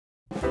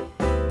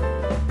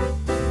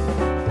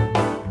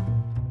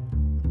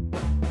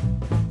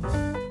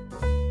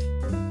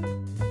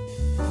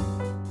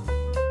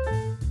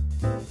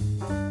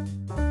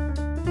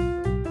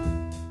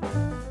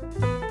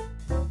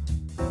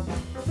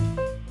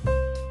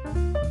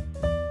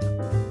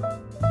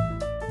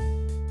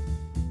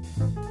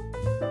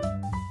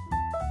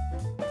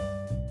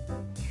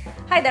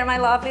Hi there my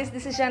lovelies,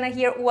 this is Jana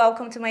here,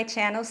 welcome to my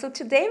channel. So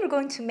today we're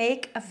going to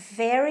make a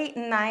very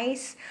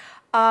nice,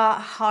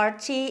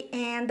 hearty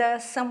and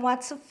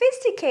somewhat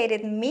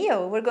sophisticated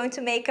meal. We're going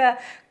to make a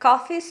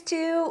coffee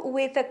stew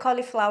with a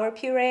cauliflower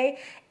puree.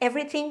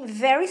 Everything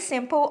very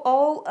simple,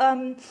 all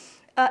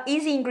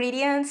easy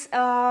ingredients,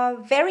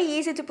 very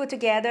easy to put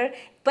together,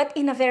 but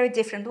in a very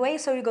different way,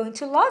 so you're going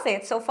to love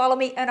it. So follow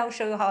me and I'll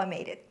show you how I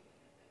made it.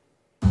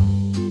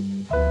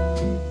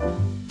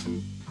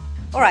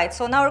 Alright,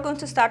 so now we're going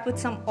to start with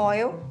some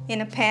oil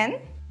in a pan,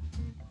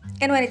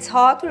 and when it's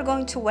hot we're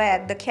going to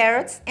add the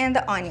carrots and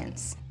the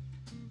onions,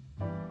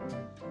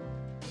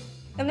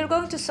 and we're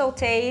going to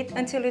saute it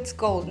until it's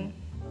golden.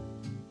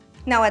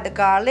 Now add the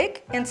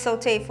garlic and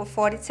saute for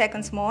 40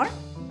 seconds more.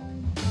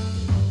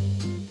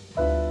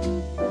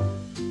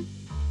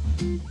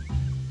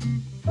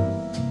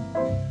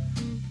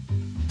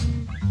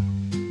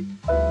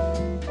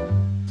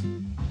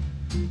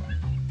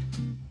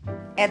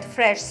 Add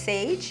fresh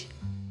sage.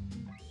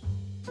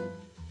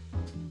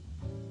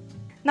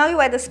 Now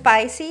you add the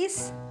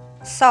spices,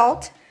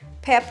 salt,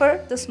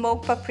 pepper, the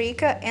smoked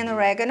paprika and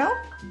oregano.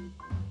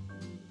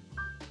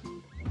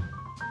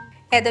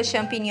 Add the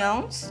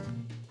champignons,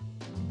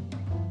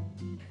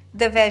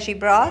 the veggie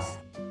broth.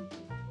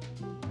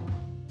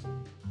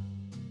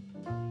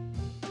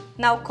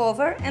 Now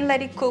cover and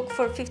let it cook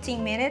for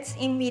 15 minutes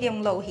in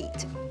medium-low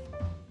heat.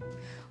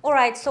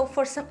 Alright, so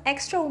for some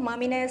extra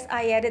umaminess,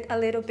 I added a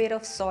little bit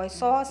of soy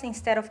sauce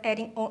instead of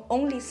adding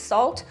only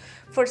salt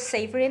for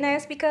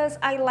savoriness, because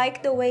I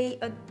like the way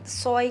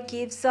soy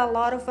gives a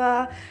lot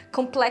of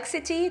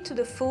complexity to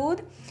the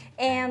food.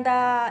 And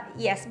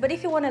yes, but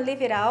if you want to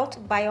leave it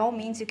out, by all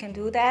means you can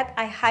do that.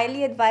 I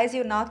highly advise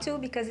you not to,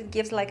 because it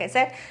gives, like I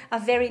said, a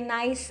very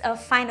nice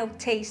final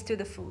taste to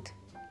the food.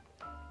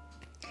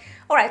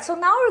 Alright, so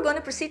now we're going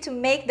to proceed to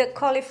make the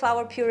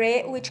cauliflower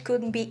puree, which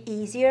couldn't be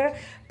easier.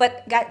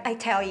 But I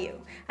tell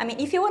you, I mean,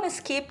 if you want to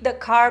skip the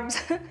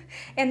carbs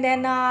and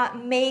then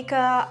make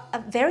a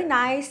very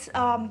nice,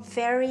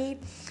 very,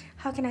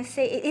 how can I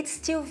say, it's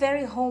still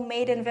very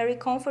homemade and very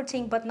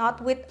comforting, but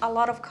not with a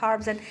lot of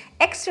carbs and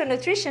extra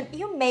nutrition,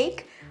 you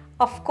make,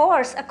 of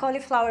course, a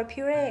cauliflower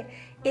puree.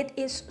 It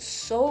is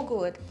so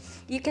good.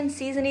 You can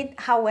season it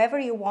however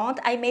you want.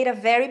 I made a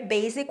very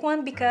basic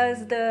one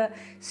because the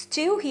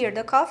stew here,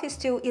 the coffee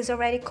stew, is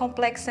already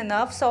complex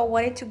enough. So I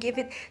wanted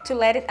to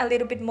let it a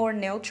little bit more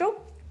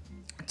neutral,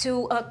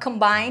 to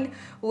combine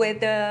with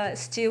the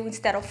stew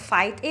instead of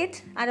fight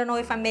it. I don't know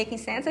if I'm making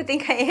sense, I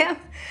think I am.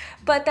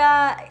 But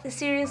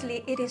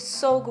seriously, it is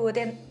so good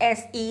and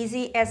as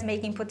easy as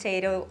making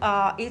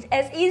it's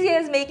as easy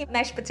as making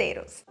mashed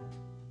potatoes.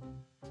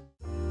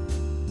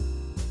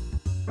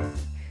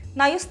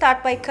 Now you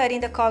start by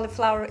cutting the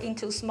cauliflower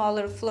into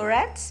smaller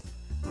florets.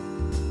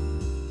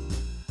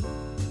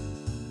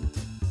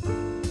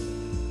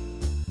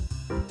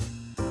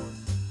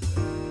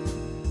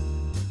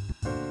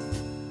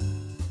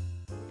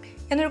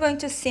 And we're going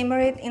to simmer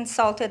it in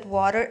salted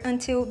water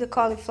until the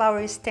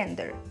cauliflower is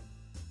tender.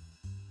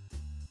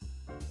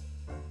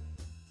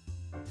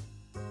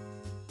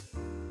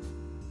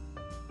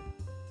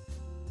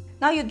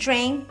 Now you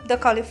drain the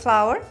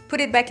cauliflower,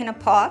 put it back in a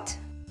pot,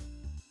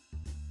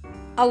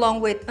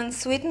 along with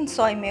unsweetened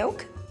soy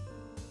milk,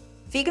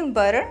 vegan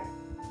butter,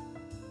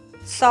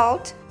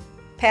 salt,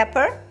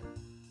 pepper,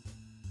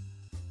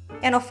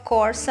 and of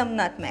course some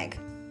nutmeg.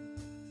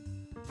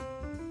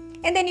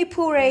 And then you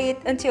puree it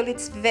until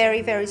it's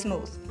very, very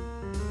smooth.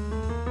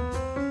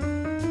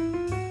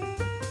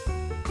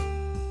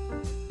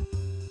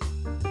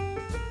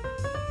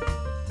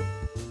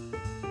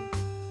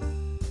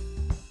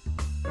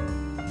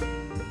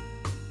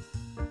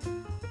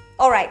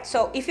 Alright,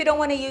 so if you don't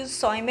want to use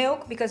soy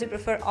milk because you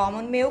prefer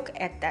almond milk,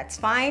 that's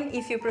fine.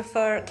 If you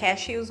prefer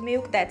cashew's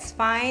milk, that's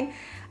fine.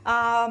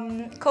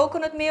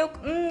 Coconut milk,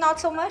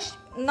 not so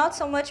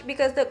much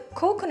because the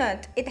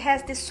coconut, it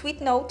has this sweet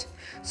note,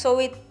 so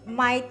it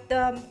might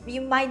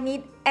you might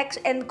need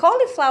extra, and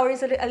cauliflower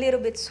is a little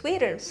bit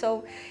sweeter,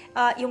 so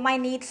you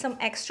might need some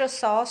extra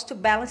sauce to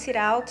balance it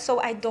out, so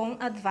I don't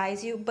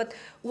advise you. But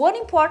one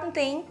important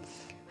thing,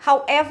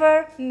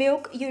 however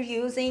milk you're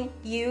using,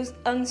 use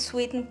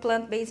unsweetened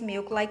plant-based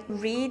milk. Like,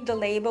 read the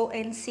label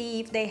and see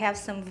if they have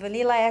some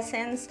vanilla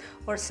essence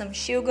or some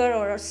sugar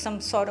or some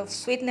sort of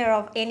sweetener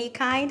of any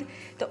kind.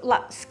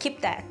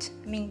 Skip that,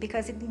 I mean,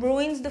 because it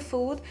ruins the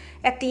food.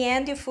 At the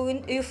end, your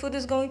food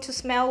is going to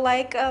smell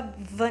like a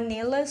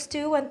vanilla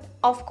stew, and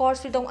of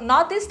course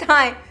not this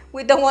time,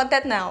 we don't want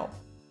that now.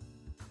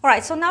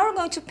 Alright, so now we're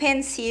going to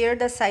pan sear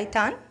the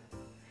seitan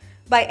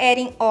by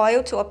adding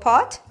oil to a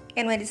pot.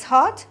 And when it's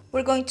hot,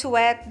 we're going to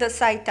add the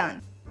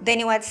seitan.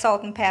 Then you add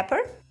salt and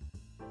pepper.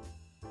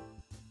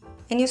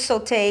 And you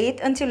saute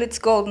it until it's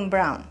golden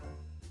brown.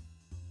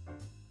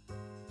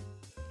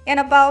 And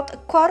about a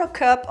quarter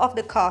cup of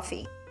the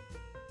coffee.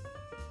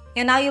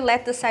 And now you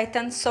let the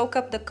seitan soak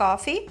up the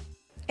coffee.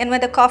 And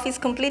when the coffee is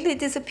completely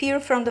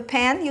disappeared from the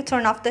pan, you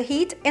turn off the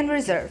heat and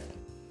reserve.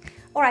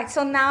 Alright,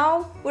 so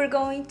now we're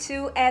going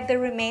to add the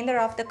remainder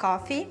of the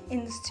coffee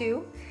in the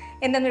stew,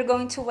 and then we're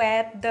going to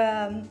add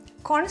the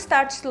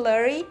cornstarch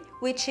slurry,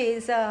 which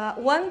is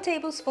 1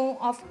 tablespoon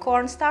of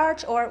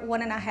cornstarch or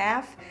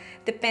 1.5,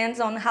 depends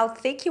on how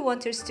thick you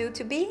want your stew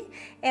to be,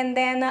 and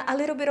then a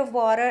little bit of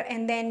water,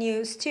 and then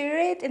you stir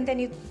it, and then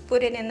you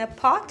put it in a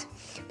pot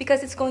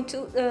because it's going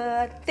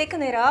to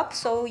thicken it up,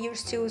 so your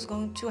stew is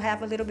going to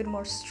have a little bit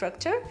more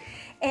structure.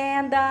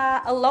 And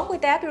along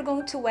with that, we're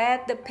going to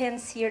add the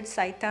pan-seared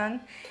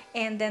seitan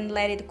and then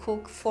let it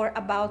cook for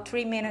about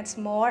 3 minutes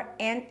more,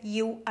 and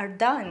you are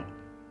done.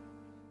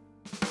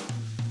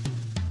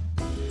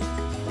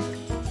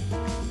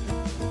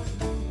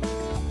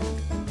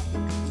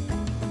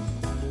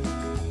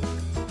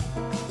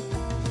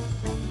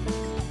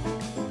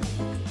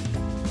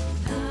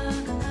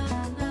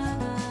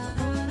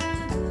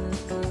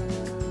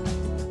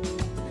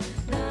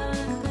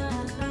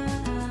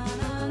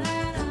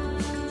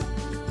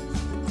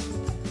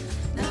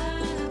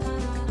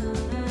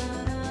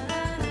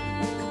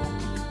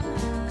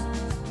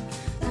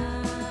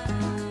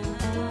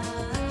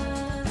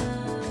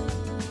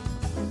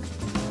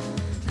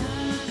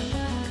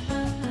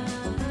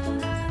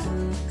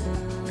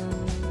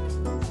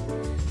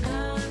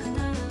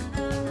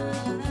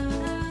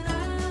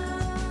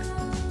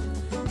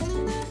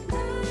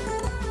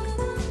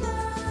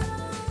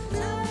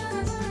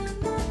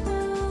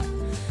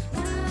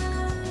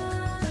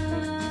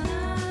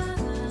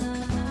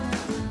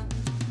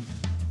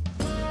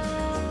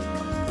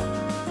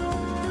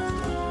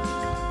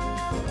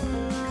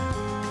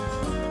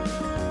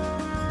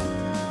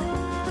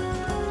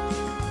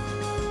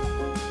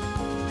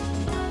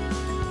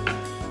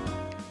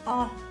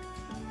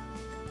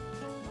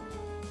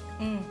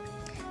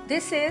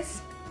 This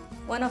is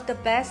one of the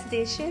best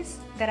dishes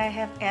that I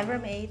have ever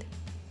made,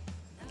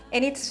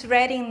 and it's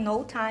ready in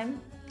no time,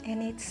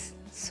 and it's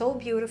so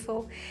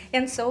beautiful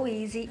and so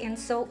easy and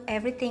so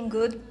everything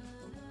good.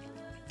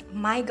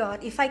 My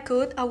God, if I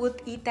could, I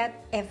would eat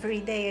that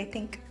every day, I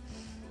think.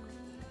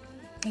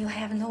 You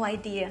have no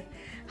idea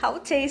how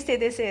tasty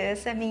this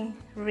is. I mean,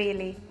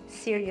 really,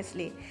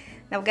 seriously.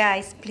 Now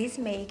guys, please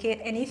make it,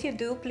 and if you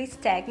do, please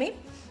tag me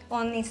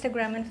on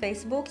Instagram and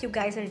Facebook. You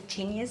guys are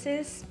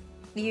geniuses.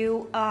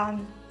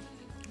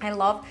 I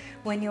love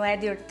when you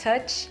add your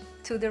touch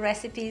to the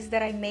recipes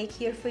that I make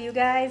here for you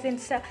guys, and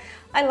so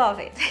I love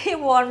it. It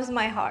warms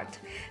my heart.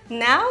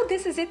 Now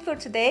this is it for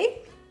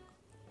today.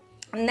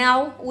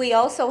 Now we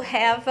also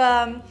have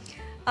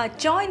a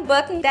join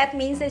button. That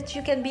means that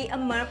you can be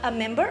a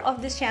member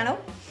of this channel,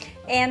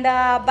 and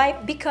by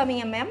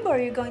becoming a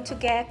member, you're going to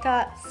get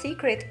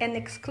secret and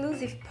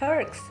exclusive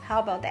perks. How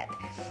about that?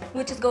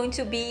 Which is going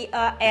to be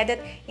added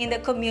in the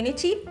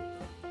community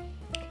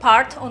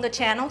part on the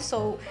channel.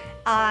 So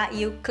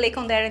you click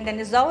on there, and then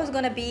there's always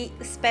going to be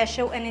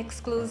special and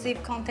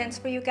exclusive contents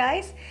for you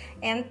guys.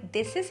 And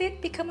this is it.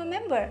 Become a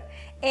member,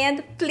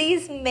 and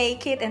please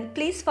make it, and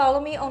please follow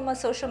me on my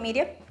social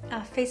media,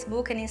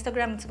 Facebook and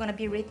Instagram. It's going to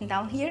be written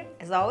down here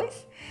as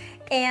always.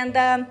 And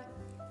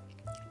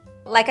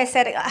like I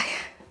said,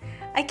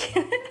 I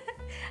can't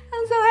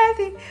I'm so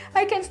happy.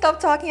 I can't stop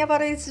talking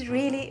about it. It's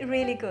really,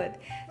 really good.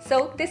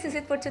 So this is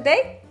it for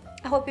today.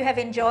 I hope you have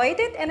enjoyed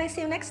it, and I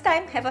see you next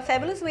time. Have a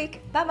fabulous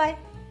week. Bye-bye.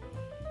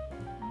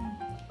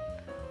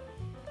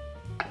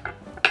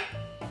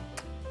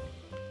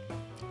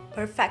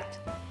 Perfect.